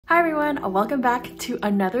Hi everyone, welcome back to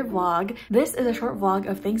another vlog. This is a short vlog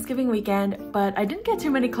of Thanksgiving weekend, but I didn't get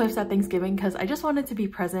too many clips at Thanksgiving because I just wanted to be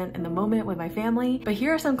present in the moment with my family. But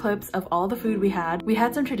here are some clips of all the food we had. We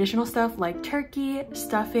had some traditional stuff like turkey,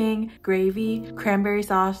 stuffing, gravy, cranberry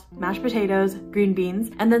sauce, mashed potatoes, green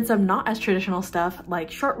beans, and then some not as traditional stuff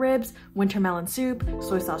like short ribs, winter melon soup,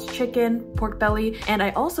 soy sauce chicken, pork belly, and I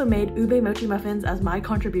also made ube mochi muffins as my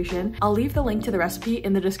contribution. I'll leave the link to the recipe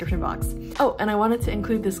in the description box. Oh, and I wanted to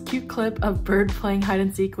include this cute clip of Bird playing hide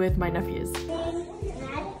and seek with my nephews.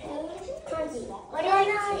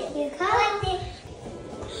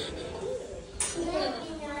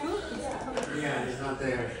 Yeah, he's not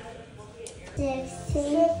there.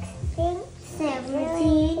 16,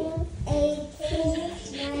 17, 18,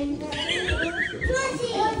 19, 20.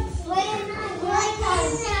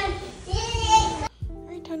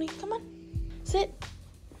 Alright, Tony, come on. Sit.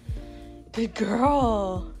 Good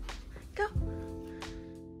girl. Go.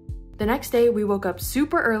 The next day, we woke up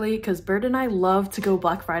super early because Bird and I love to go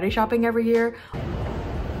Black Friday shopping every year.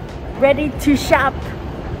 Ready to shop!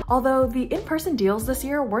 Although the in-person deals this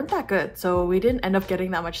year weren't that good, so we didn't end up getting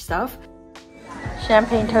that much stuff.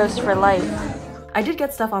 Champagne toast for life. I did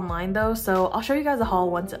get stuff online though, so I'll show you guys a haul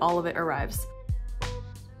once all of it arrives.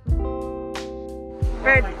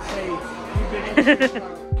 Bird.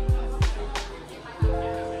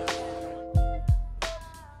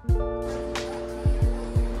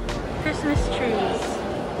 Christmas trees.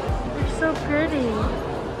 They're so pretty.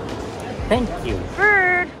 Thank you.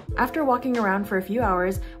 Bird! After walking around for a few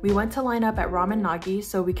hours, we went to line up at Ramen Nagi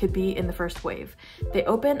so we could be in the first wave. They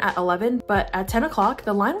open at 11, but at 10 o'clock,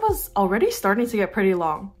 the line was already starting to get pretty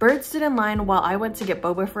long. Bird stood in line while I went to get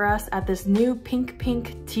boba for us at this new pink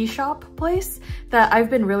tea shop place that I've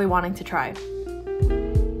been really wanting to try.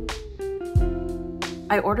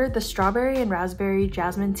 I ordered the strawberry and raspberry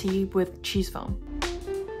jasmine tea with cheese foam.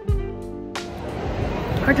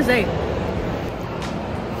 Hard to say.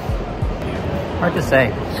 Hard to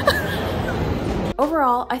say.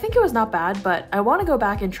 Overall, I think it was not bad, but I want to go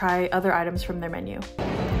back and try other items from their menu.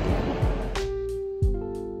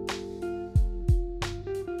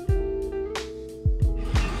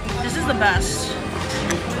 This is the best.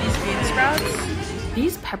 These bean sprouts.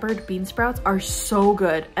 These peppered bean sprouts are so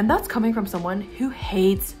good, and that's coming from someone who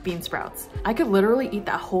hates bean sprouts. I could literally eat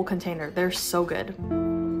that whole container. They're so good.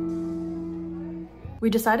 We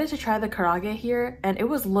decided to try the karaage here, and it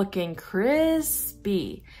was looking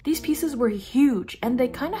crispy. These pieces were huge, and they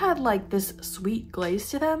kind of had like this sweet glaze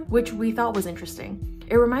to them, which we thought was interesting.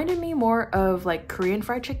 It reminded me more of like Korean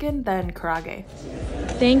fried chicken than karaage.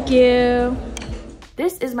 Thank you.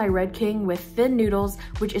 This is my Red King with thin noodles,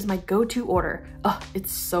 which is my go-to order. Oh,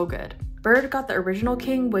 it's so good. Bird got the original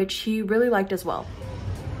king, which he really liked as well.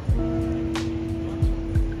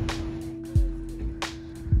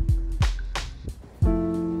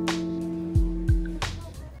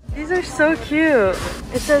 These are so cute.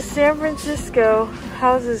 It says San Francisco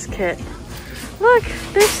Houses Kit. Look,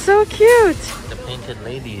 they're so cute. The painted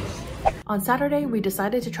ladies. On Saturday, we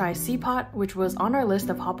decided to try Seapot, which was on our list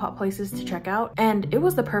of hot pot places to check out, and it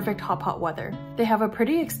was the perfect hot pot weather. They have a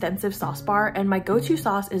pretty extensive sauce bar, and my go-to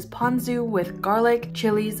sauce is ponzu with garlic,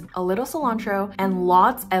 chilies, a little cilantro, and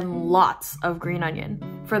lots of green onion.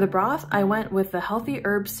 For the broth, I went with the healthy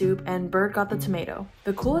herb soup, and Bird got the tomato.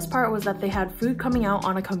 The coolest part was that they had food coming out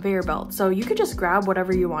on a conveyor belt, so you could just grab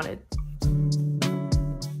whatever you wanted.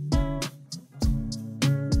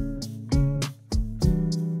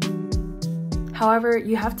 However,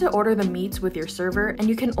 you have to order the meats with your server, and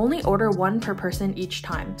you can only order one per person each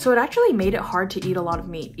time. So it actually made it hard to eat a lot of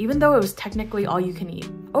meat, even though it was technically all you can eat.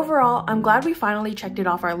 Overall, I'm glad we finally checked it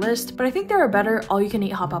off our list, but I think there are better all-you-can-eat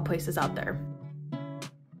hot pot places out there.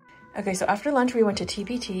 Okay, so after lunch, we went to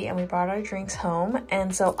TPT and we brought our drinks home.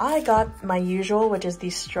 And so I got my usual, which is the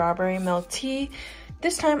strawberry milk tea.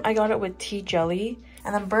 This time I got it with tea jelly.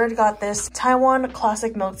 And then Bird got this Taiwan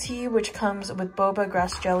classic milk tea, which comes with boba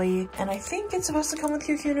grass jelly. And I think it's supposed to come with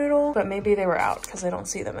QQ noodle, but maybe they were out because I don't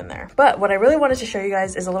see them in there. But what I really wanted to show you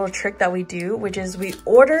guys is a little trick that we do, which is we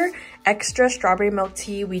order extra strawberry milk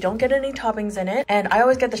tea. We don't get any toppings in it. And I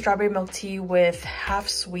always get the strawberry milk tea with half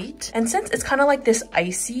sweet. And since it's kind of like this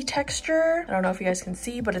icy texture, I don't know if you guys can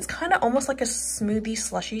see, but it's kind of almost like a smoothie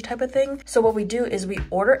slushy type of thing. So what we do is we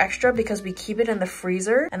order extra because we keep it in the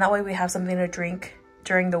freezer, and that way we have something to drink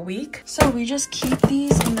during the week. So we just keep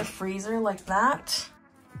these in the freezer like that.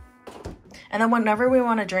 And then whenever we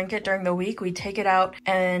want to drink it during the week, we take it out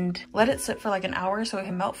and let it sit for like an hour so it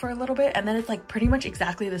can melt for a little bit. And then it's like pretty much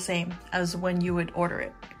exactly the same as when you would order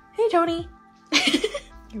it. Hey, Tony.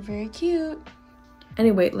 You're very cute.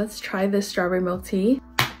 Anyway, let's try this strawberry milk tea.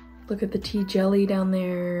 Look at the tea jelly down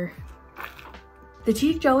there. The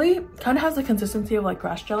tea jelly kind of has the consistency of like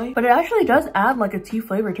grass jelly, but it actually does add like a tea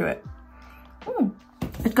flavor to it.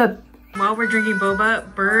 It's good. While we're drinking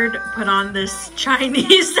boba, Bird put on this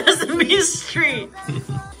Chinese Sesame Street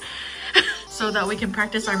so that we can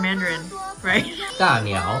practice our Mandarin, right? 大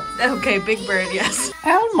鸟 Okay, Big Bird, yes.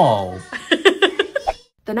 Elmo.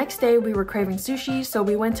 The next day we were craving sushi, so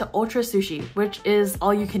we went to Ultra Sushi, which is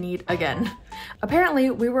all you can eat again.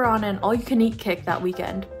 Apparently we were on an all you can eat kick that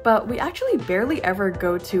weekend, but we actually barely ever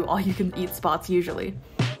go to all you can eat spots usually.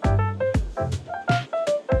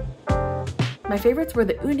 My favorites were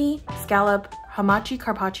the uni, scallop, hamachi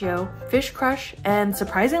carpaccio, fish crush, and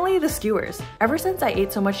surprisingly the skewers. Ever since I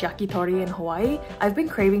ate so much yakitori in Hawaii, I've been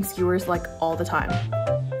craving skewers like all the time.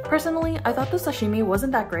 Personally, I thought the sashimi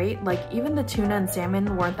wasn't that great, like even the tuna and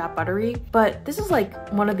salmon weren't that buttery, but this is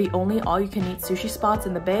like one of the only all-you-can-eat sushi spots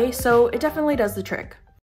in the Bay, so it definitely does the trick.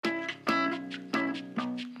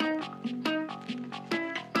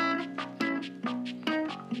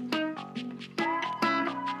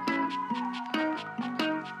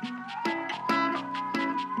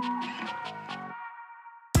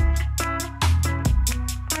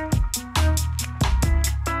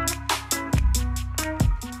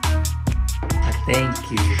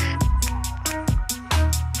 Thank you.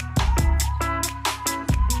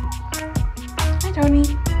 Hi, Tony.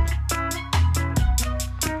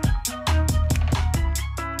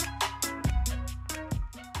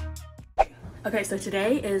 Okay, so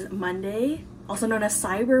today is Monday, also known as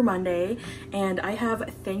Cyber Monday, and I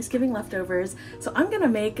have Thanksgiving leftovers. So I'm gonna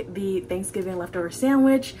make the Thanksgiving leftover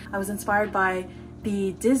sandwich. I was inspired by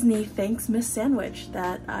the Disney Thanks Miss sandwich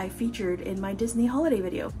that I featured in my Disney holiday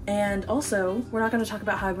video. And also, we're not gonna talk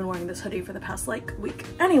about how I've been wearing this hoodie for the past like week.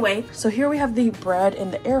 Anyway, so here we have the bread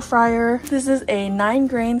in the air fryer. This is a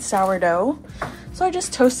 9-grain sourdough. So I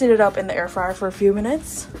just toasted it up in the air fryer for a few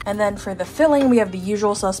minutes. And then for the filling, we have the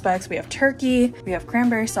usual suspects. We have turkey, we have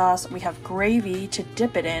cranberry sauce, we have gravy to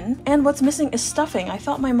dip it in. And what's missing is stuffing. I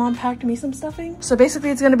thought my mom packed me some stuffing. So basically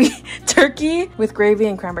it's gonna be turkey with gravy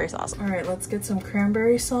and cranberry sauce. All right, let's get some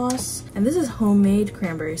cranberry sauce. And this is homemade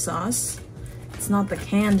cranberry sauce. It's not the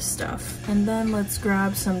canned stuff. And then let's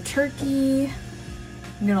grab some turkey.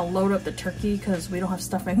 I'm gonna load up the turkey because we don't have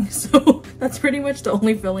stuffing, so that's pretty much the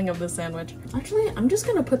only filling of the sandwich. Actually, I'm just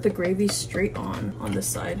gonna put the gravy straight on this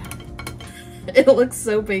side. It looks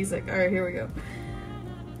so basic. All right, here we go.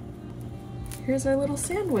 Here's our little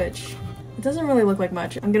sandwich. It doesn't really look like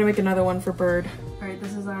much. I'm gonna make another one for Bird. All right,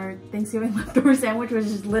 this is our Thanksgiving leftover sandwich, which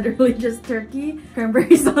is literally just turkey,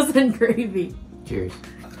 cranberry sauce, and gravy. Cheers.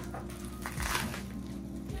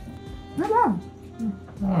 Not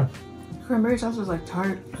bad. Cranberry sauce is like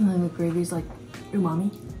tart, and then the gravy's like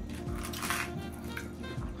umami.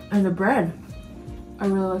 And the bread, I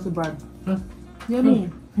really like the bread. Yummy.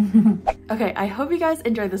 Okay, I hope you guys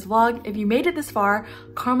enjoyed this vlog. If you made it this far,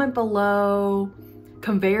 comment below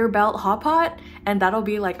conveyor belt hot pot, and that'll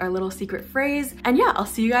be like our little secret phrase. And yeah, I'll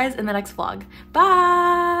see you guys in the next vlog.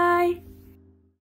 Bye!